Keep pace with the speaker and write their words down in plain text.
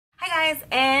guys,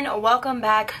 and welcome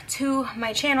back to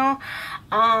my channel.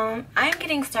 I'm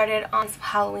getting started on some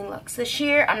Halloween looks this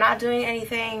year. I'm not doing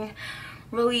anything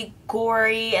really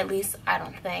gory, at least I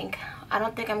don't think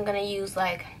I'm gonna use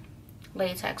like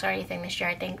latex or anything this year.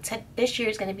 I think this year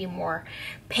is going to be more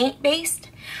paint based.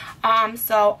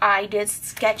 So I did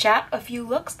sketch out a few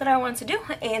looks that I want to do,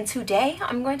 and today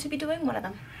I'm going to be doing one of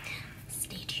them.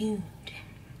 Stay tuned.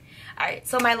 Alright,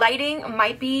 so my lighting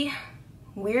might be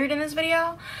weird in this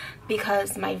video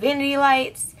because my vanity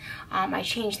lights, I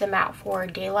changed them out for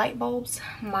daylight bulbs.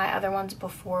 My other ones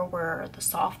before were the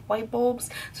soft white bulbs,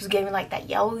 so it's giving like that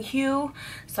yellow hue.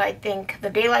 So I think the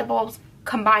daylight bulbs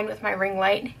combined with my ring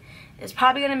light is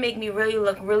probably gonna make me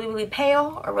look really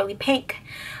pale or really pink,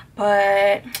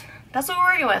 but that's what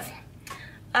we're working with.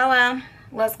 Oh well,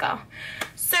 let's go.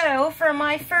 So for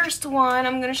my first one,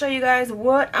 I'm gonna show you guys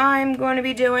what I'm going to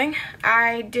be doing.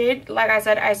 I did, like I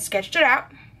said, I sketched it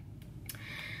out.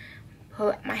 Pull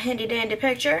up my handy dandy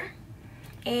picture,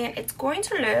 and it's going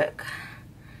to look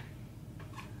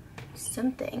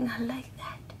something like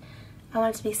that. I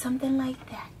want it to be something like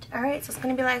that. Alright, so it's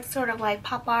gonna be like sort of like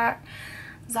pop art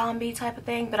zombie type of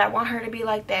thing, but I want her to be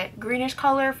like that greenish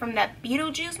color from that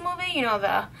Beetlejuice movie, you know,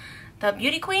 the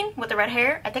beauty queen with the red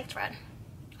hair. I think it's red.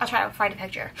 I'll try to find a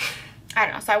picture. I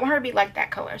don't know. So I want her to be like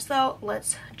that color. So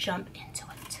let's jump into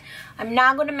it. I'm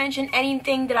not going to mention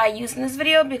anything that I use in this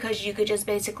video because you could just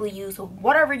basically use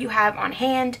whatever you have on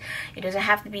hand. It doesn't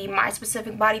have to be my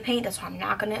specific body paint. That's why I'm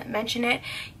not going to mention it.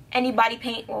 Any body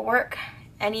paint will work.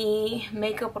 Any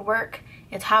makeup would work.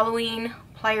 It's Halloween.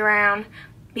 Play around.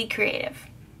 Be creative.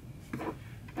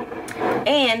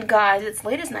 And guys, it's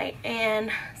late as night,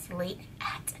 and it's late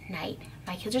at night.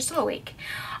 My kids are still awake,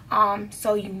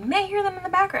 so you may hear them in the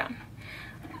background.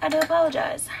 I do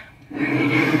apologize.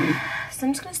 Alright, so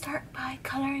I'm just gonna start by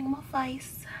coloring my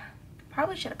face.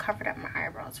 Probably should have covered up my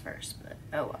eyebrows first, but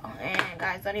oh well. And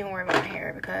guys, don't even worry about my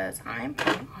hair because I'm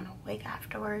putting on a wig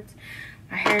afterwards.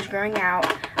 My hair is growing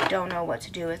out. Don't know what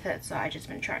to do with it, so I just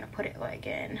been trying to put it like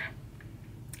in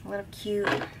a little cute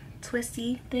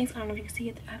twisty things. I don't know if you can see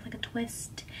it. I have like a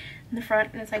twist in the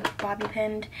front, and it's like bobby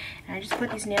pinned, and I just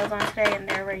put these nails on today, and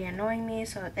they're already annoying me,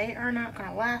 so they are not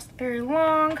gonna last very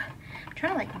long. I'm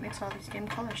trying to like mix all these damn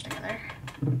colors together.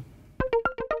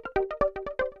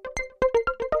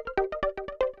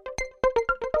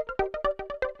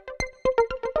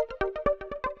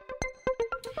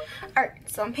 Alright,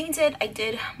 so I'm painted. I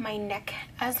did my neck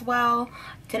as well.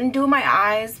 Didn't do my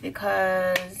eyes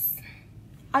because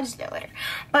I'll just do it later.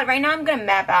 But right now I'm going to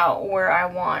map out where I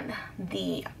want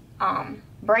the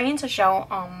brain to show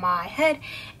on my head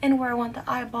and where I want the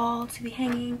eyeball to be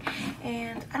hanging.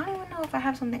 And I don't even know if I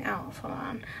have something else. Hold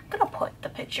on. I'm going to put the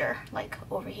picture like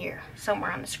over here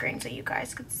somewhere on the screen so you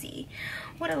guys could see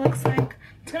what it looks like.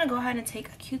 I'm just going to go ahead and take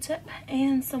a Q-tip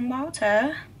and some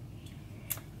water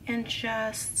and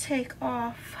just take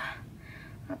off.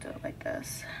 I'll do it like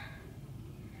this.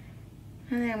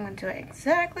 And then I'm going to do it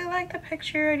exactly like the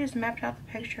picture. I just mapped out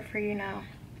the picture for you now.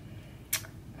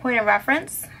 Point of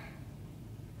reference,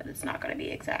 but it's not going to be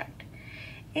exact.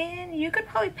 And you could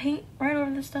probably paint right over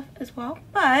this stuff as well,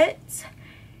 but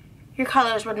your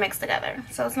colors would mix together.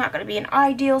 So it's not going to be an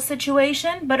ideal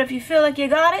situation, but if you feel like you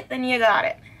got it, then you got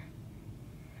it.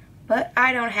 But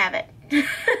I don't have it.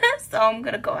 So I'm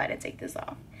going to go ahead and take this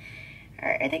off.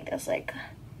 Alright, I think that's like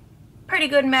pretty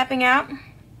good mapping out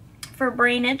for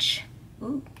brainage.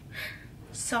 Ooh,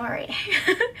 sorry.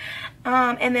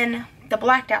 And then the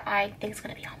blacked out eye, I think it's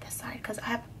gonna be on this side because I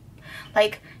have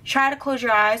like try to close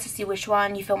your eyes to see which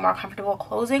one you feel more comfortable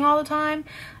closing all the time,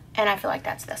 and I feel like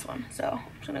that's this one. So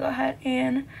I'm just gonna go ahead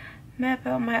and map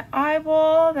out my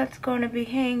eyeball that's going to be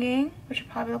hanging, which will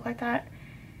probably look like that,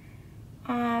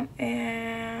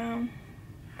 and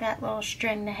that little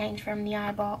string that hangs from the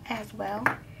eyeball as well.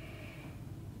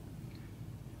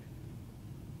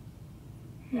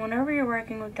 Whenever you're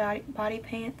working with body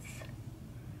paints,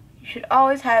 you should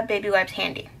always have baby wipes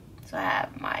handy. So I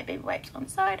have my baby wipes on the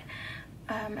side,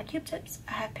 my Q-tips,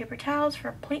 I have paper towels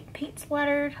for paint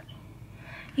splattered.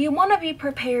 You want to be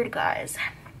prepared, guys.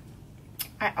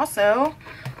 I also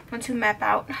want to map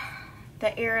out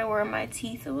the area where my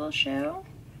teeth will show,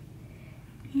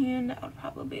 and that would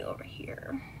probably be over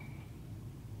here.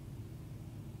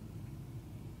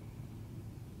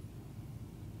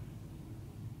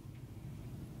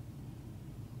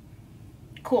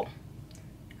 Cool.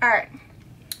 Alright,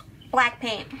 black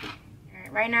paint.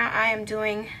 Alright, right now I am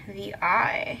doing the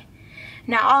eye.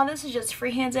 Now all this is just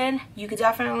freehanded. You could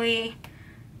definitely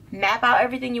map out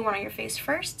everything you want on your face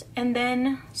first and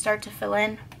then start to fill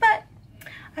in, but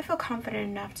I feel confident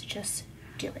enough to just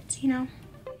do it, you know?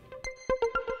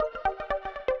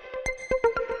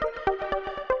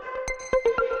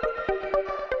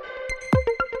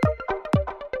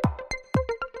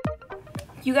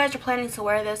 if you guys are planning to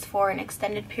wear this for an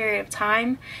extended period of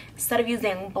time, instead of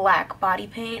using black body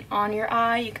paint on your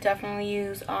eye, you could definitely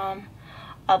use a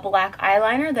black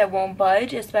eyeliner that won't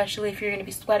budge, especially if you're going to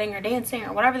be sweating or dancing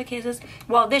or whatever the case is.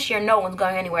 Well, this year no one's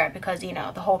going anywhere because, you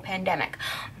know, the whole pandemic.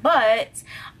 But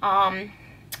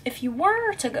if you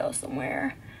were to go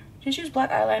somewhere, just use black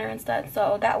eyeliner instead,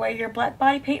 so that way your black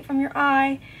body paint from your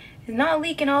eye is not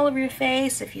leaking all over your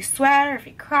face if you sweat or if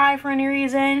you cry for any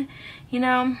reason. You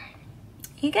know,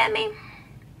 you get me?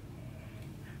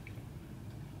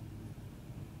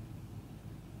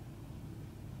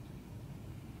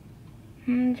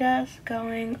 I'm just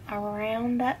going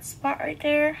around that spot right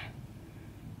there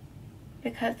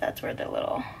because that's where the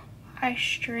little eye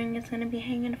string is going to be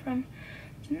hanging from.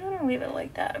 So I'm going to leave it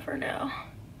like that for now.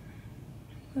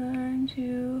 I'm going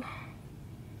to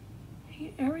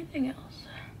paint everything else.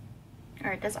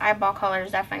 Alright, this eyeball color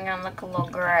is definitely going to look a little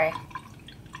gray.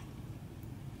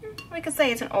 We could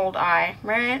say it's an old eye,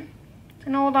 right? It's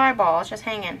an old eyeball, it's just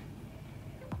hanging.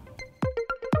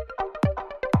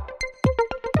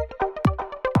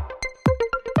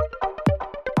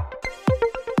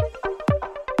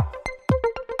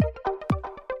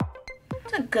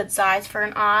 It's a good size for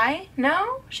an eye.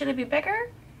 No? Should it be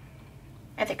bigger?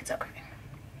 I think it's okay.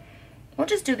 We'll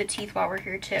just do the teeth while we're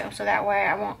here too, so that way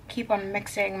I won't keep on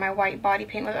mixing my white body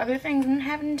paint with other things and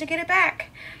having to get it back.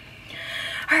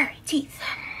 Alright, teeth.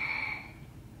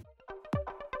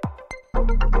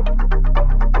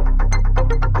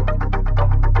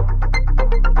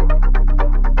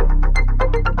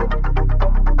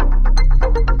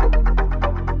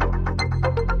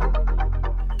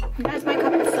 Guys, my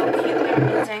cup is so cute that I'm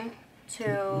using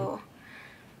to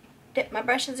dip my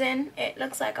brushes in. It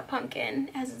looks like a pumpkin.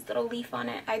 It has this little leaf on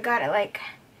it. I got it like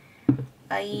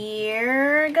a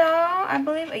year ago, I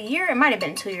believe. A year? It might have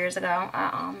been 2 years ago.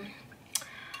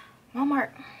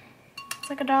 Walmart. It's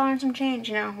like $1 and some change,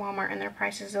 you know. Walmart and their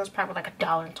prices, it was probably like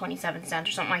 $1.27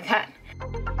 or something like that.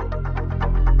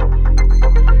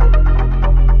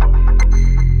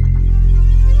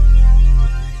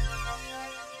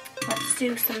 Let's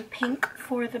do some pink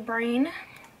for the brain.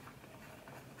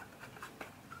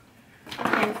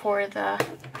 And for the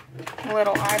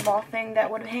little eyeball thing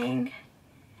that would hang.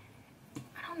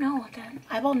 I don't know what that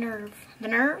eyeball nerve. The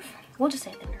nerve? We'll just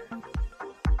say the nerve.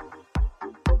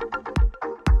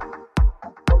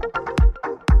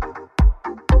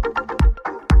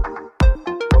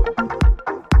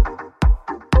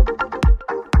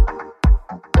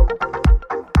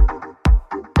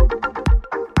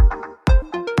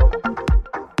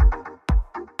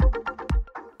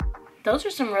 Those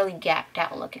are some really gapped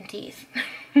out looking teeth.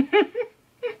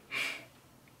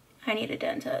 I need a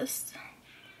dentist.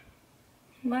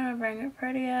 I'm gonna bring it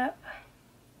pretty up.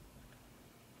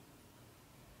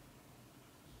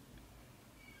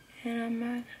 And I'm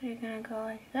actually gonna go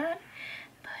like that.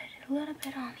 Put a little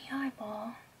bit on the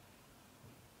eyeball.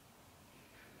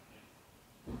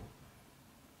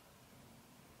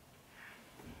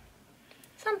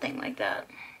 Something like that.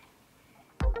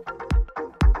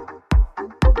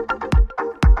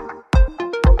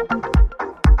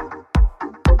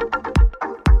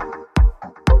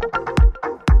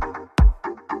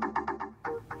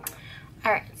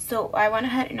 Alright, so I went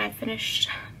ahead and I finished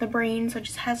the brain, so it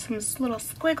just has some little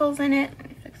squiggles in it. Let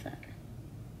me fix that.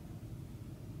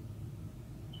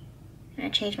 And I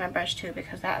changed my brush too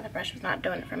because that other brush was not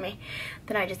doing it for me.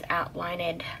 Then I just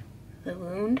outlined the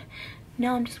wound.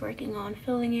 Now I'm just working on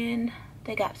filling in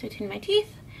the gaps between my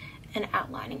teeth and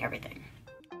outlining everything.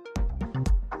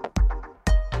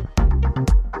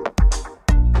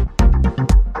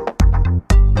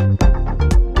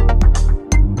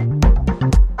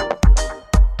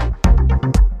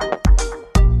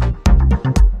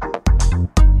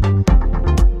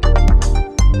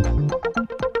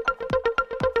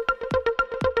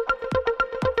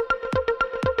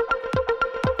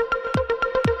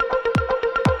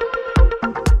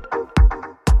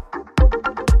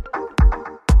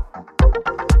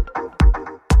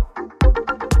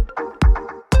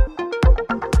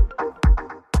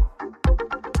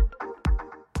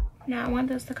 Now I want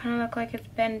this to kind of look like it's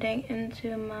bending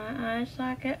into my eye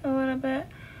socket a little bit.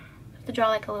 I have to draw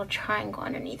like a little triangle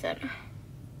underneath it.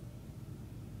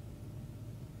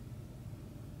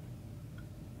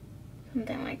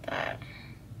 Something like that.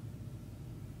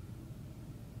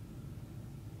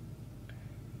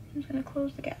 I'm just gonna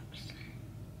close the gaps.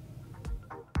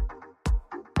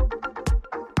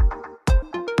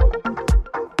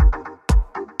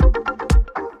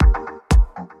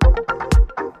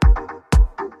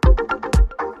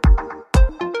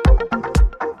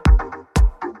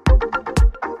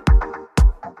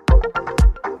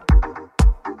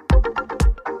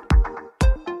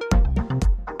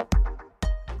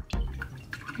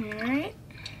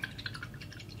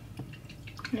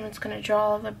 And it's going to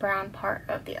draw the brown part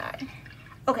of the eye.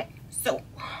 Okay, so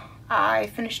I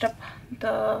finished up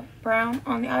the brown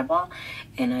on the eyeball,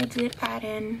 and I did add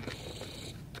in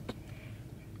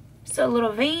some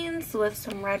little veins with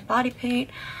some red body paint.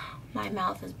 My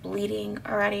mouth is bleeding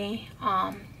already.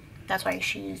 That's why you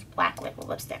should use black liquid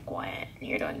lipstick when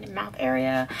you're doing the mouth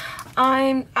area.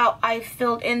 I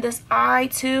filled in this eye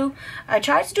too. I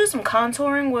tried to do some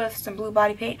contouring with some blue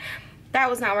body paint. That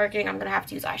was not working. I'm gonna have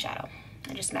to use eyeshadow.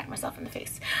 I just smacked myself in the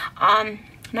face.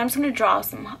 Now I'm just gonna draw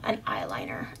an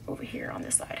eyeliner over here on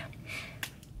this side.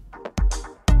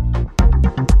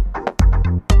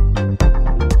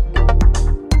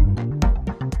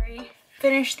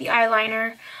 Finish the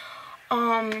eyeliner.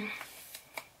 I'm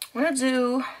gonna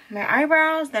do my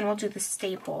eyebrows, then we'll do the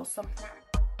staples.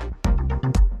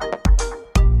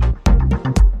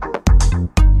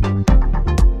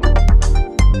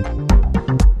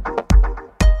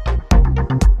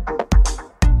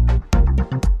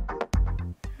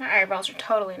 My eyebrows are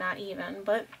totally not even,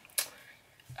 but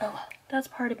oh well, that's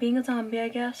part of being a zombie, I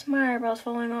guess. My eyebrows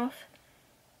falling off.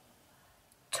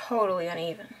 Totally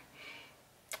uneven.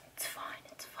 It's fine,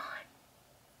 it's fine.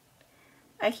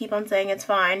 I keep on saying it's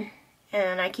fine,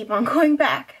 and I keep on going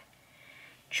back,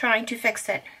 trying to fix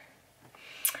it.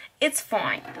 It's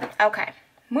fine. Okay,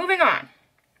 moving on.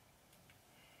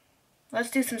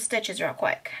 Let's do some stitches real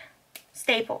quick.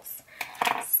 Staples.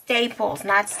 Staples,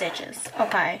 not stitches.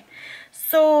 Okay.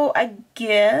 So I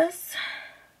guess,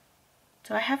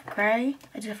 do I have gray?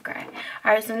 I do have gray.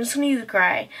 Alright, so I'm just going to use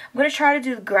gray. I'm going to try to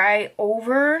do the gray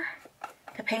over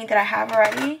the paint that I have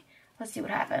already. Let's see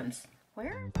what happens.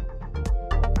 Where?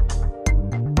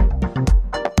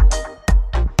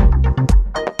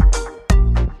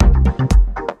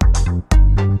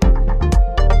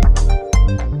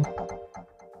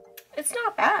 It's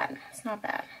not bad. It's not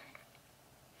bad.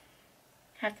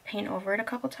 I have to paint over it a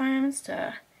couple times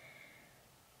to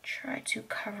try to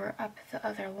cover up the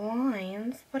other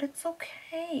lines, but it's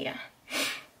okay.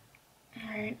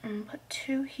 Alright, I'm gonna put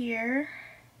 2 here,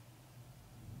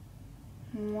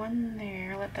 1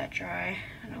 there, let that dry.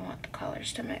 I don't want the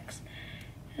colors to mix.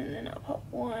 And then I'll put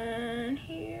 1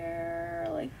 here,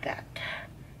 like that.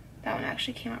 That one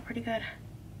actually came out pretty good.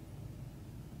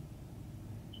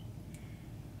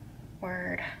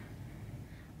 Word.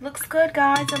 Looks good,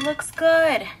 guys, it looks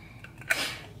good.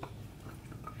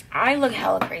 I look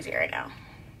hella crazy right now.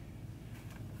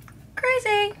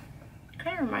 Crazy!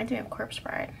 Kind of reminds me of Corpse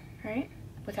Bride, right?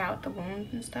 Without the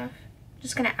wounds and stuff.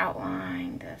 Just gonna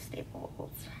outline the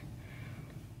staples.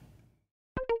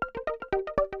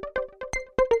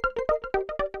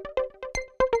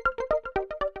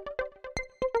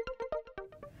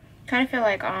 Kind of feel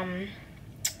like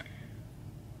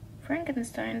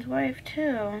Frankenstein's wife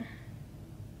too.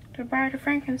 The Bride of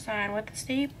Frankenstein with the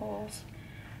staples.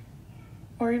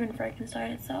 Or even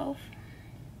Frankenstein itself.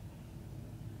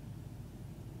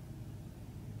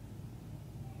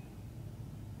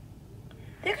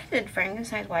 I think I did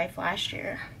Frankenstein's wife last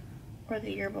year. Or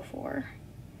the year before.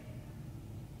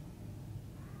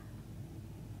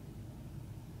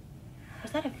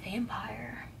 Was that a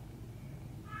vampire?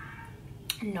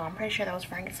 No, I'm pretty sure that was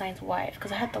Frankenstein's wife.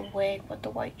 Because I had the wig with the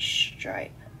white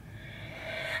stripe.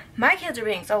 My kids are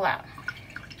being so loud.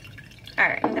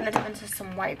 Alright, I'm going to dip into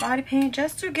some white body paint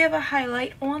just to give a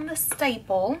highlight on the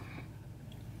staple.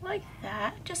 Like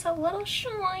that. Just a little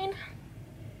shine.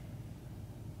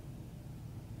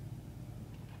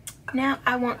 Now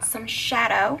I want some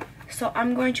shadow. So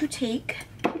I'm going to take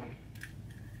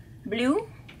blue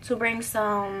to bring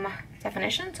some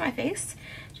definition to my face.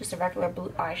 Just a regular blue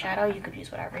eyeshadow. You could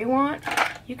use whatever you want.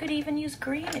 You could even use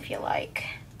green if you like.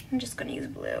 I'm just going to use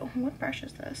blue. What brush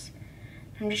is this?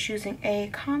 I'm just using a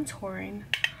contouring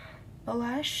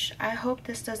blush. I hope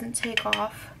this doesn't take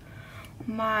off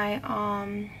my,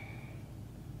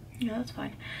 no, that's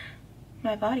fine.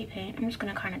 My body paint. I'm just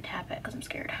gonna kind of tap it because I'm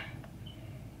scared.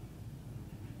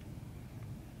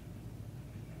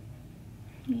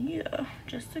 Yeah,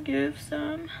 just to give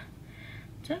some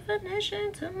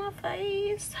definition to my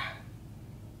face.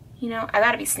 You know, I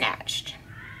gotta be snatched.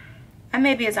 I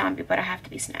may be a zombie, but I have to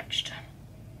be snatched.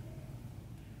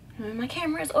 My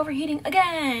camera is overheating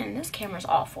again. This camera's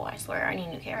awful, I swear. I need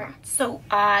a new camera. So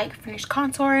I finished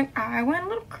contouring. I went a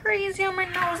little crazy on my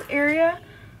nose area,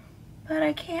 but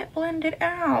I can't blend it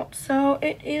out. So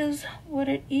it is what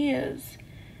it is.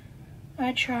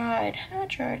 I tried,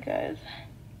 guys.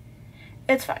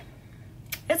 It's fine.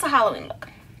 It's a Halloween look.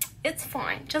 It's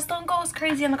fine. Just don't go as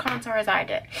crazy on the contour as I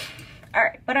did.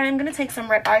 Alright, but I'm going to take some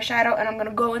red eyeshadow and I'm going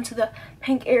to go into the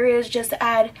pink areas just to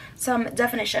add some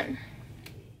definition.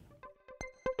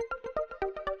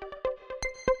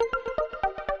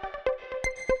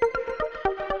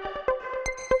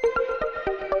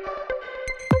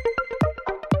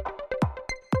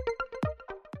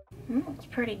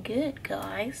 pretty good,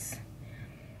 guys.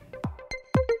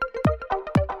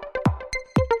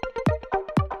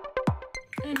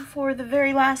 And for the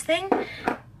very last thing,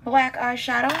 black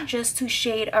eyeshadow, just to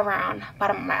shade around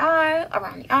bottom of my eye,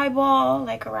 around the eyeball,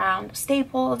 like around the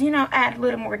staples, you know, add a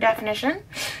little more definition,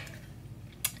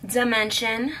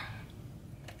 dimension.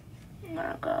 I'm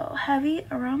gonna go heavy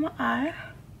around my eye.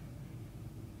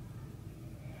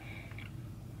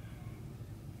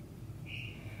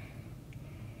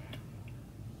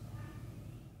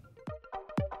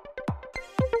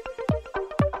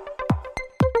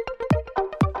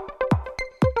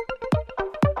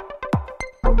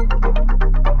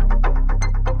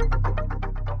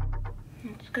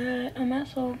 That's good. I'm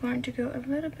also going to go a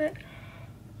little bit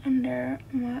under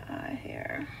my eye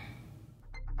here.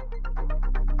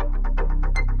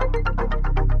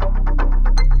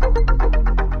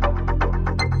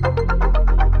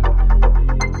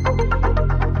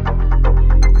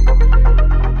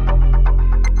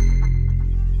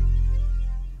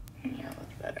 Yeah,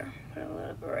 that's better. Put a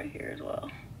little bit right here as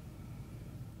well.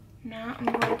 Now I'm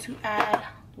going to add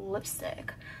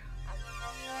lipstick.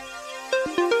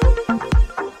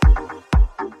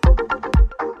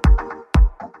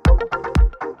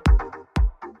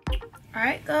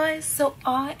 Alright guys, so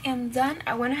I am done.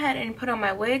 I went ahead and put on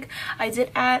my wig. I did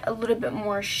add a little bit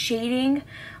more shading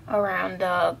around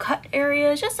the cut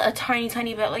areas, just a tiny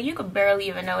bit, like you could barely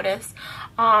even notice.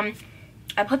 I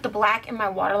put the black in my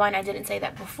waterline. I didn't say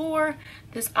that before.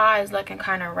 This eye is looking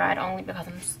kind of red only because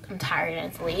I'm tired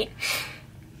and it's late.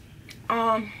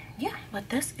 Yeah, but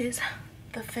this is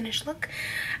the finished look.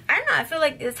 I don't know, I feel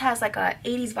like this has like a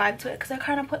 80s vibe to it because I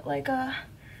kind of put like a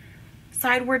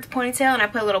sidewards ponytail and I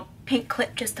put a little pink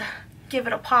clip just to give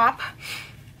it a pop.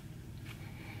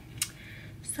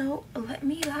 So let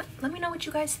me know what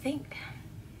you guys think.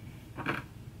 I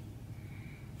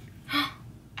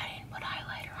didn't put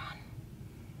highlighter on.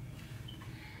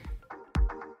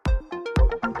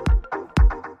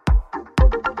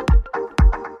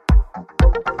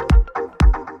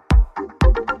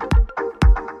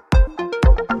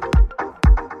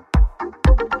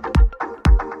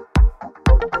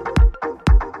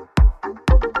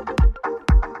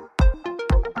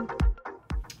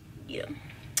 Yeah,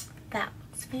 that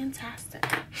looks fantastic.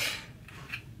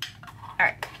 All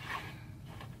right.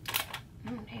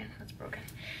 Oh man, that's broken.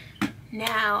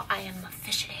 Now I am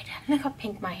officiated. Look how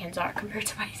pink my hands are compared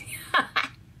to my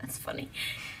that's funny.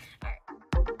 All right.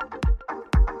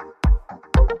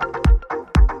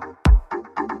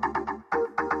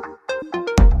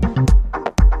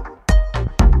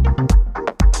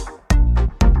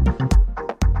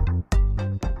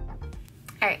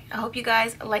 Alright, I hope you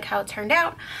guys like how it turned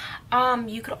out.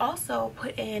 You could also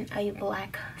put in a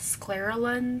black sclera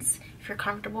lens if you're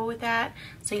comfortable with that,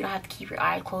 so you don't have to keep your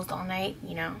eye closed all night,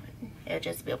 you know, it'll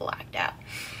just be blacked out.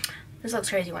 This looks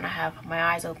crazy when I have my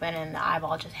eyes open and the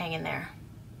eyeball just hanging there.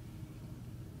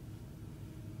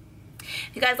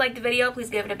 If you guys liked the video, please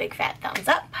give it a big fat thumbs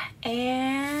up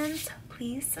and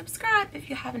please subscribe if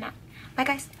you haven't. Bye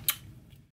guys.